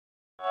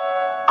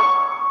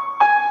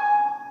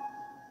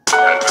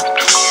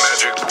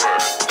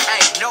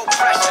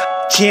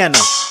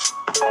fictional.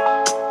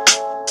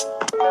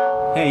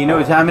 Hey, you know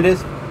what time it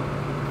is?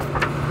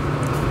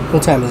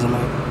 What time is it,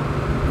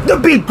 man? The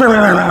beat!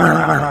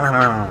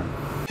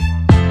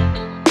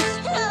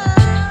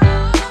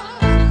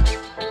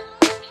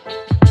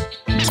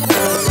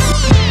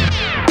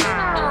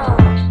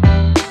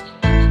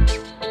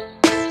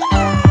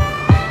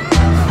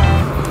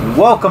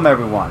 Welcome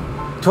everyone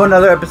to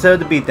another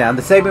episode of The Beatdown,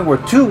 the segment where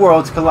two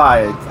worlds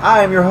collide.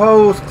 I am your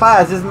host,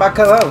 Class. This is my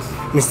co-host,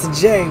 Mr.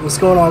 J. What's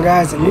going on,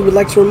 guys? And we would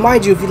like to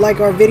remind you, if you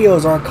like our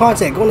videos or our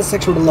content, go in the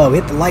section below,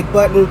 hit the like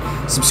button,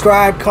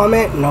 subscribe,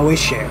 comment, and always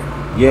share.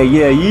 Yeah.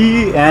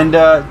 And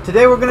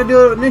today we're going to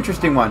do an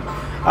interesting one.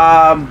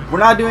 We're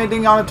not doing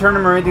anything on the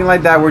tournament or anything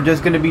like that. We're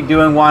just going to be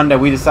doing one that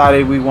we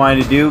decided we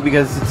wanted to do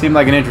because it seemed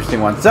like an interesting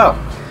one. So,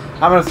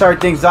 I'm going to start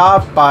things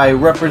off by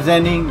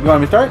representing... You want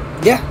me to start?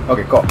 Yeah.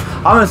 Okay, cool.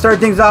 I'm going to start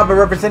things off by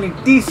representing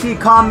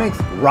DC Comics'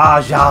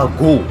 Ra's al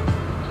Ghul.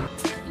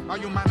 Are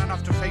you man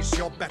enough to face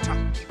your better?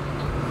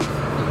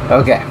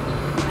 Okay.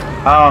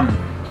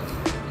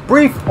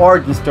 Brief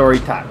origin story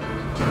time.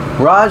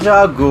 Ra's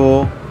al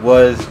Ghul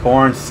was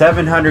born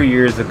 700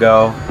 years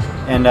ago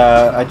in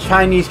a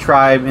Chinese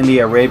tribe in the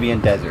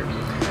Arabian desert.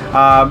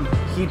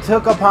 He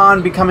took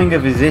upon becoming a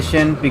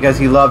physician because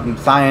he loved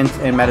science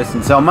and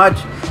medicine so much,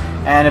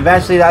 and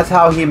eventually that's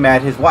how he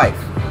met his wife.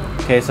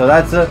 Okay, so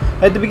that's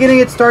at the beginning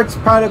it starts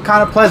kind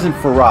of pleasant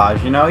for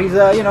Raj. You know,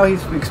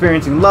 he's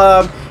experiencing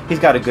love. He's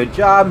got a good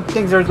job.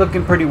 Things are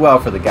looking pretty well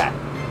for the guy.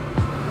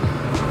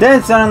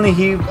 Then suddenly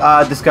he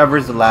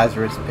discovers the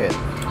Lazarus Pit.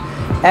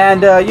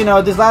 And,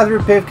 this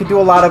Lazarus Pit can do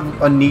a lot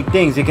of neat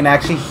things. It can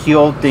actually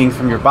heal things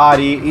from your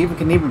body. It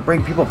can even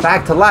bring people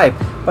back to life.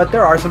 But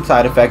there are some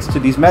side effects to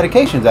these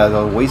medications, as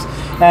always.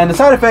 And the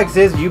side effects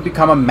is you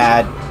become a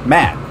mad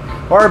man.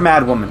 Or a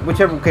mad woman.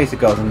 Whichever case it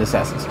goes in this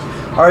essence.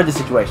 Or the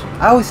situation.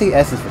 I always say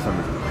essence for some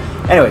reason.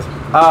 Anyways,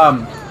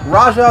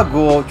 Ra's al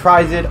Ghul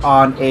tries it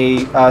on a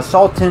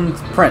Sultan's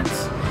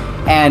prince.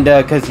 And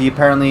because he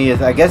apparently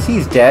is, I guess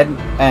he's dead,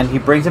 and he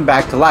brings him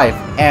back to life,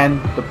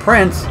 and the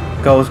prince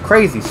goes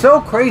crazy, so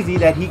crazy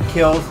that he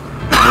kills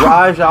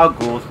Ra's al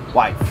Ghul's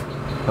wife.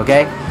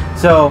 Okay,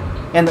 so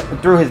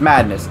through his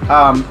madness,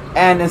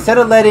 and instead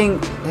of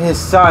letting his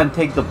son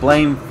take the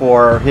blame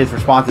for his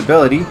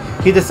responsibility,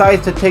 he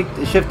decides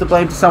to shift the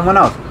blame to someone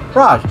else,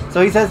 Raj.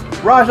 So he says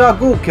Ra's al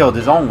Ghul killed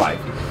his own wife,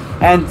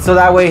 and so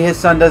that way his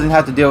son doesn't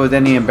have to deal with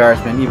any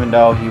embarrassment, even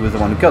though he was the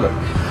one who killed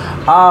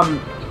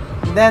her.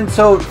 Then,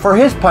 so for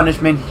his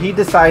punishment, he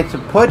decides to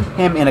put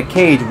him in a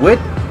cage with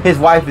his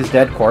wife's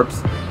dead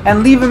corpse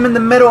and leave him in the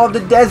middle of the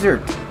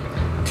desert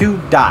to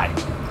die.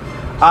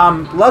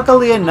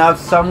 Luckily enough,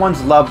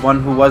 someone's loved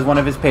one who was one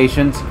of his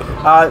patients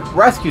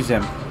rescues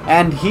him,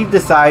 and he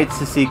decides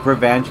to seek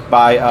revenge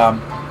by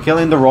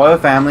killing the royal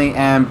family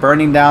and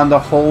burning down the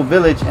whole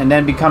village, and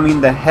then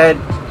becoming the head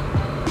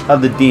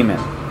of the demon.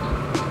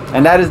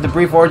 And that is the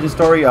brief origin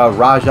story of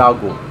Ra's al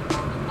Ghul.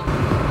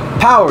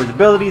 Powers,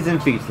 abilities, and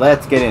feats.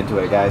 Let's get into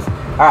it, guys.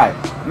 Alright,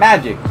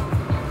 magic.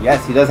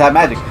 Yes, he does have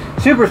magic.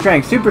 Super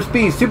strength, super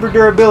speed, super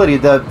durability.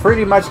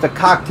 Pretty much the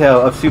cocktail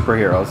of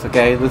superheroes,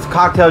 okay? This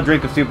cocktail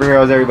drink of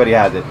superheroes, everybody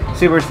has it.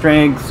 Super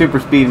strength, super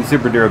speed, and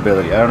super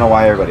durability. I don't know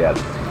why everybody has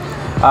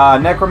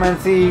it.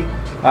 Necromancy,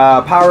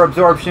 power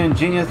absorption,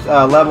 genius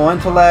level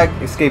intellect,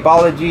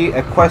 escapology,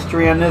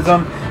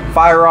 equestrianism,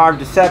 firearm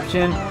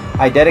deception,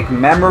 eidetic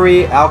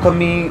memory,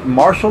 alchemy,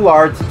 martial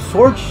arts,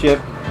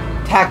 swordship,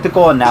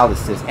 tactical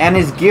analysis. And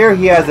his gear,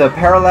 he has a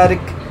paralytic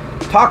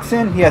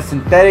toxin, he has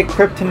synthetic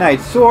kryptonite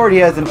sword, he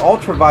has an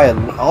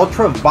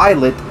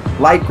ultraviolet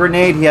light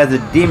grenade, he has a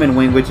demon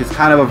wing, which is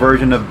kind of a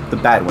version of the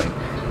bat wing,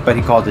 but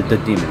he calls it the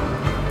demon.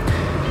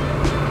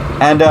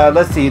 And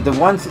let's see,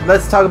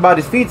 let's talk about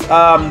his feats.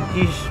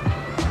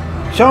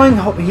 He's showing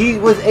he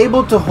was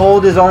able to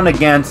hold his own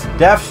against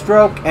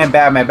Deathstroke and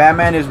Batman.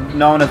 Batman is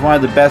known as one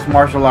of the best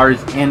martial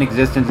artists in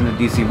existence in the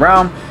DC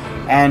realm,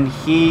 and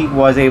he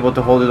was able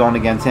to hold his own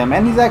against him,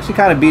 and he's actually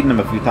kind of beaten him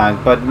a few times,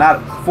 but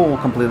not full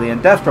completely,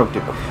 and Deathstroke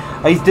too.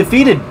 He's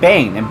defeated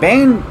Bane, and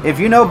Bane, if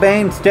you know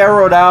Bane,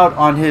 steroid out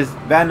on his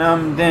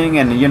Venom thing,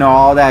 and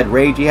all that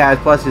rage he has,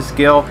 plus his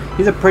skill,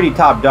 he's a pretty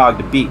top dog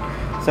to beat.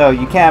 So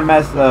you can't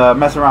mess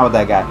around with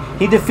that guy.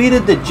 He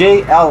defeated the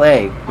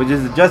JLA, which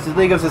is the Justice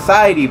League of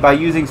Society, by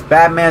using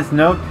Batman's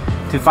note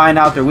to find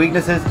out their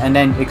weaknesses and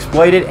then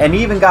exploit it, and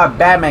even got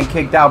Batman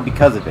kicked out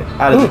because of it,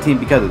 out of the team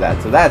because of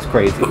that. So that's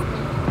crazy.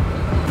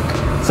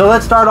 So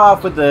let's start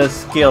off with the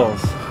skills.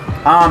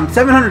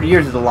 700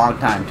 years is a long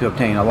time to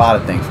obtain a lot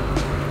of things.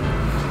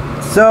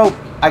 So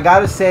I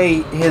gotta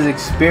say, his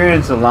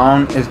experience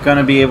alone is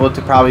gonna be able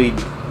to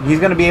he's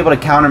gonna be able to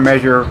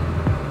countermeasure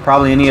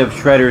probably any of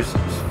Shredder's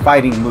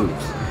fighting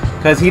moves,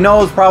 because he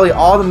knows probably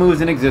all the moves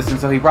in existence,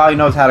 so he probably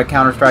knows how to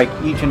counter-strike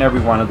each and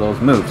every one of those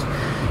moves.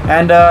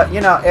 And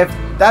if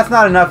that's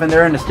not enough and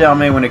they're in a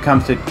stalemate when it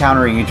comes to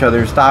countering each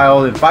other's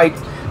style in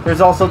fights,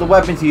 there's also the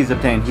weapons he's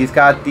obtained. He's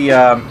got the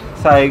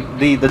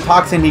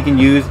toxin he can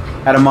use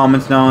at a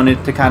moment's notice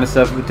to kind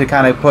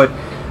of put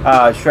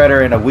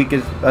Shredder in a weak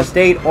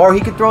state, or he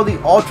could throw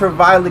the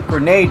ultraviolet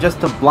grenade just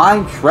to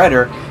blind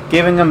Shredder,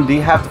 giving him the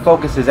have to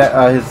focus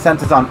his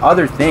senses on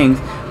other things,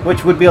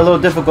 which would be a little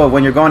difficult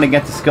when you're going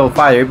against a skilled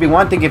fighter. It'd be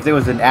one thing if there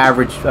was an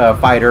average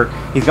fighter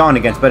he's going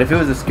against, but if it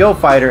was a skilled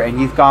fighter and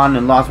he's gone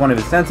and lost one of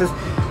his senses,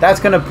 that's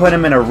going to put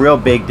him in a real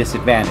big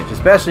disadvantage,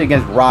 especially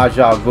against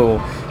Raja Ghul,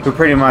 who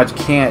pretty much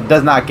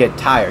does not get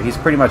tired. He's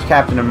pretty much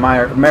Captain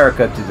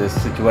America to this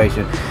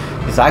situation.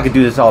 Because I could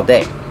do this all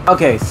day.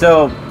 Okay,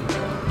 so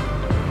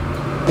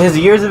his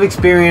years of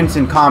experience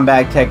in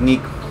combat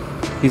technique,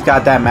 he's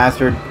got that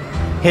mastered.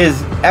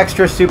 His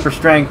extra super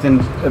strength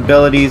and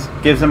abilities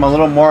gives him a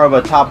little more of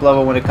a top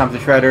level when it comes to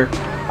Shredder.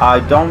 I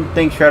don't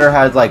think Shredder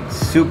has like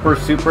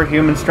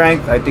superhuman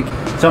strength. I think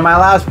so. My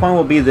last point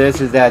will be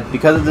this: is that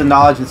because of the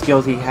knowledge and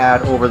skills he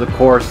had over the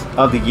course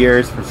of the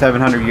years, for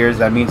 700 years,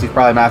 that means he's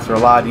probably mastered a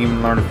lot,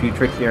 even learned a few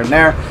tricks here and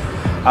there.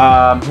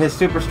 His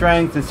super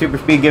strength and super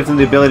speed gives him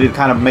the ability to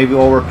kind of maybe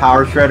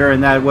overpower Shredder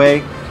in that way.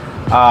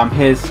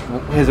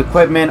 His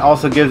equipment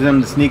also gives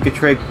him the sneak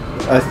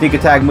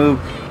attack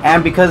move.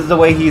 And because of the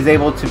way he's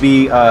able to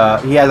be, he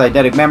has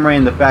eidetic memory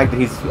and the fact that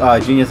he's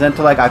genius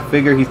intellect, I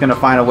figure he's going to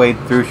find a way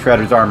through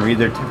Shredder's armor,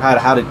 either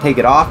how to take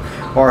it off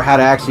or how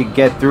to actually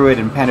get through it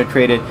and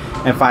penetrate it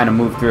and find a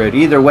move through it.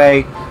 Either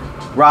way,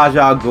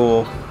 Raja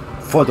Ghul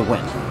for the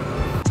win.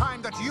 Time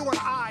that you and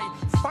I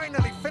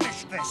finally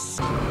finish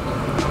this.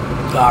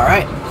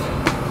 Alright.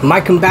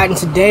 My combatant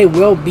today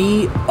will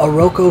be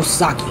Oroko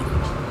Saki,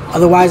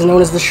 otherwise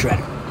known as the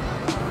Shredder.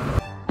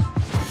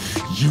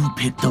 You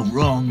picked the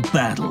wrong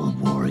battle,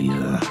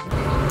 warrior.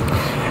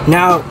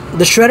 Now,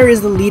 the Shredder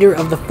is the leader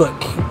of the Foot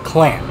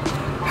Clan.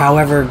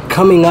 However,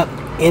 coming up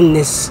in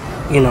this,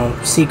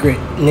 secret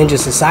ninja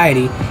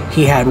society,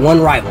 he had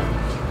one rival,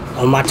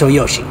 Omato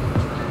Yoshi.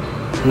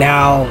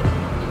 Now,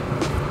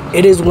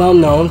 it is well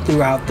known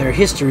throughout their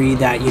history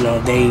that,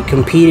 they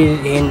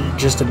competed in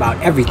just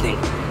about everything.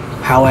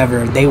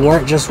 However, they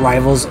weren't just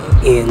rivals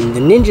in the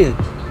ninja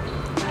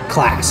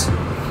class.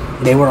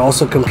 They were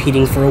also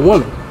competing for a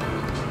woman.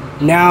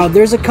 Now,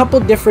 there's a couple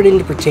different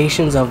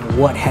interpretations of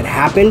what had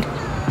happened,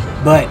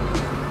 but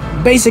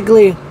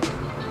basically,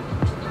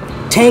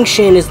 Tang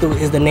Shin is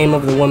the name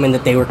of the woman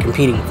that they were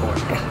competing for.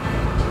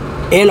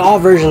 In all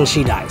versions,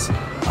 she dies.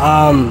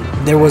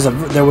 There was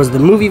the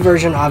movie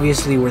version,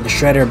 obviously, where the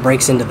Shredder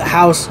breaks into the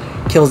house,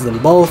 kills them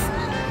both,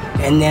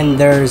 and then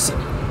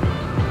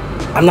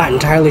I'm not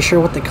entirely sure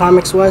what the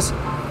comics was,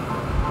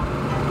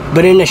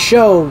 but in the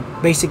show,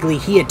 basically,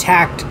 he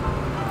attacked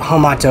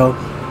Hamato,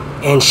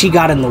 and she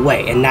got in the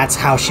way, and that's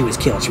how she was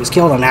killed. She was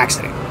killed on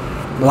accident.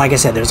 But like I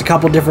said, there's a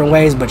couple different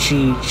ways, but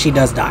she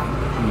does die,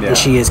 and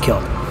she is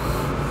killed.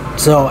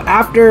 So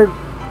after,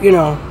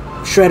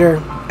 Shredder,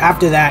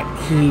 after that,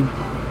 he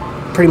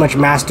pretty much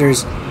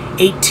masters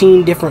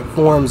 18 different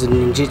forms of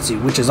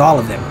ninjutsu, which is all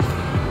of them.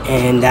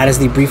 And that is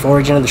the brief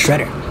origin of the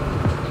Shredder.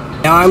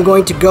 Now I'm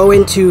going to go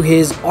into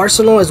his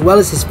arsenal as well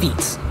as his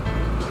feats.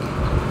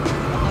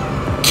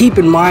 Keep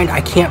in mind,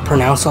 I can't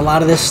pronounce a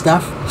lot of this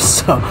stuff,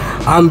 so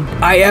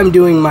I am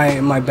doing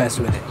my best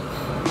with it.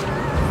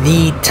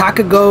 The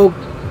Takago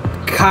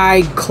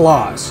Kai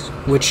claws,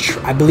 which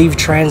I believe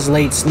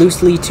translates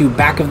loosely to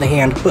back of the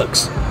hand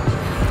hooks.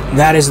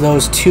 That is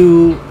those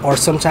 2, or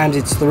sometimes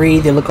it's 3,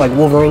 they look like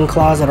Wolverine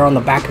claws that are on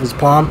the back of his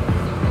palm.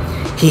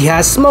 He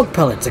has smoke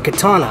pellets, a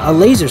katana, a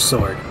laser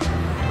sword,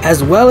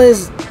 as well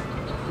as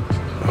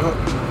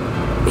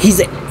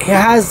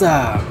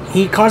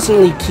he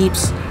constantly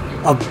keeps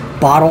a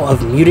bottle of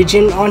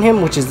mutagen on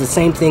him, which is the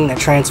same thing that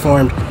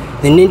transformed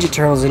the Ninja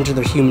Turtles into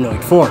their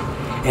humanoid form.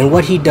 And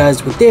what he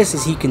does with this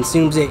is he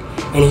consumes it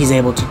and he's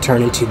able to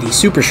turn into the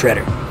Super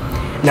Shredder.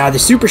 Now the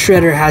Super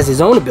Shredder has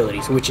his own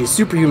abilities, which is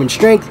superhuman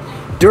strength,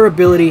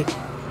 durability.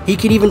 He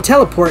can even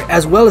teleport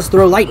as well as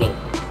throw lightning.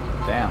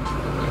 Damn.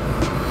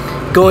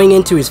 Going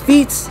into his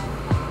feats,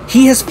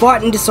 he has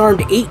fought and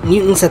disarmed 8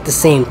 mutants at the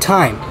same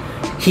time.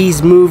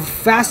 He's moved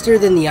faster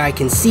than the eye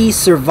can see,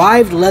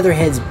 survived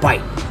Leatherhead's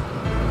bite,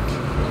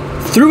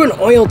 threw an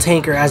oil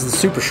tanker as the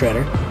Super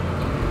Shredder,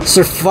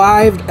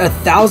 survived a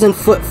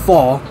 1,000-foot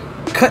fall,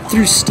 cut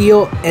through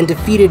steel, and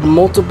defeated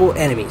multiple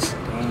enemies.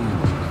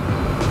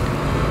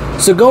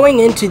 So going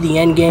into the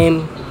end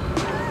game,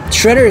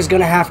 Shredder is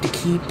going to have to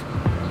keep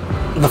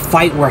the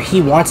fight where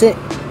he wants it,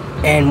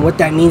 and what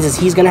that means is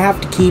he's going to have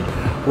to keep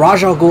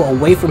Raja Ghul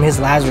away from his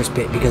Lazarus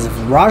pit, because if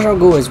Raja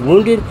Ghul is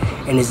wounded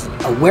and is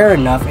aware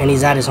enough and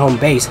he's at his home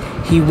base,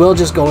 he will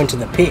just go into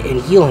the pit and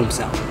heal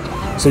himself.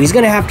 So he's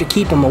going to have to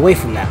keep him away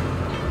from that.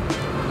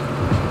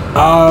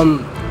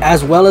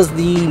 As well as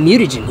the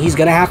mutagen, he's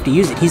going to have to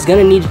use it. He's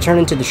going to need to turn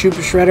into the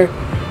Super Shredder,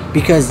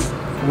 because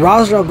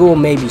Raja Ghul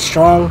may be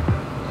strong,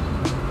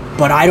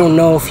 but I don't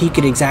know if he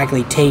could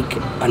exactly take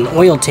an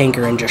oil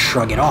tanker and just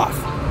shrug it off,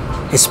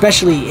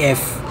 especially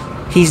if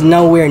he's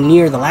nowhere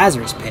near the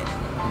Lazarus pit.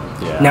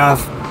 Yeah. Now,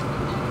 if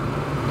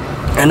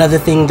another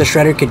thing the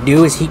Shredder could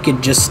do is he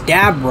could just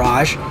stab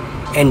Raj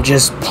and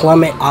just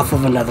plummet off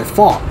of another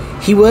fall.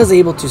 He was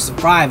able to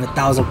survive a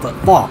 1,000-foot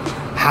fall.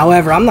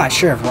 However, I'm not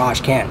sure if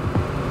Raj can.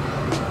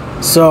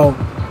 So,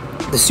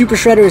 the Super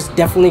Shredder is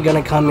definitely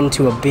going to come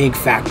into a big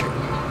factor.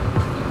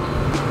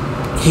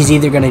 He's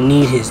either going to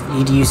need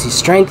to use his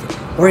strength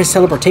or his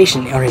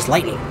teleportation or his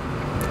lightning.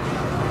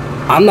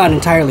 I'm not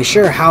entirely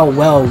sure how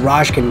well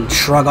Raj can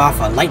shrug off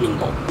a lightning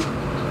bolt.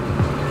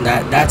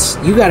 That's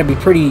you got to be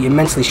pretty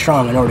immensely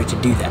strong in order to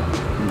do that.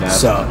 Yeah.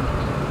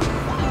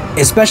 So,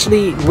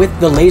 especially with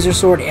the laser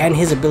sword and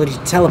his ability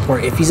to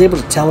teleport, if he's able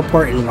to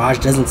teleport and Raj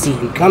doesn't see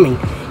him coming,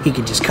 he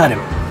could just cut him.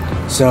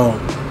 So,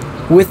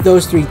 with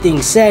those three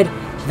things said,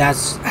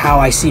 that's how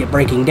I see it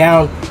breaking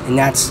down, and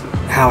that's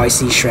how I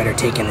see Shredder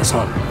taking this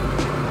home.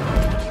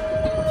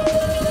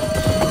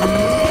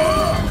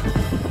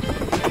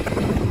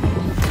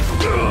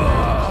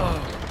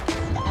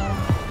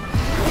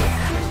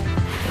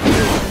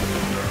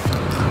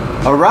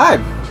 Alright.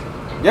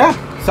 Yeah,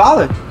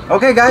 solid.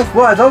 Okay, guys.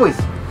 Well, as always,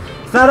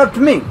 it's not up to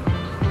me.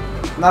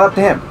 It's not up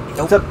to him.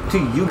 It's up to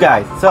you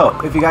guys. So,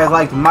 if you guys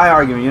liked my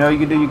argument, you know what you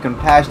can do? You can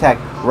hashtag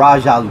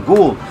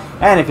Ghul.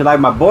 And if you like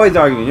my boy's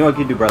argument, you know what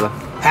you can do, brother?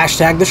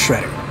 Hashtag the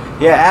Shredder.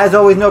 Yeah, as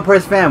always, No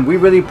Press fam, we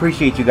really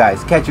appreciate you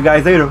guys. Catch you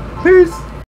guys later. Peace.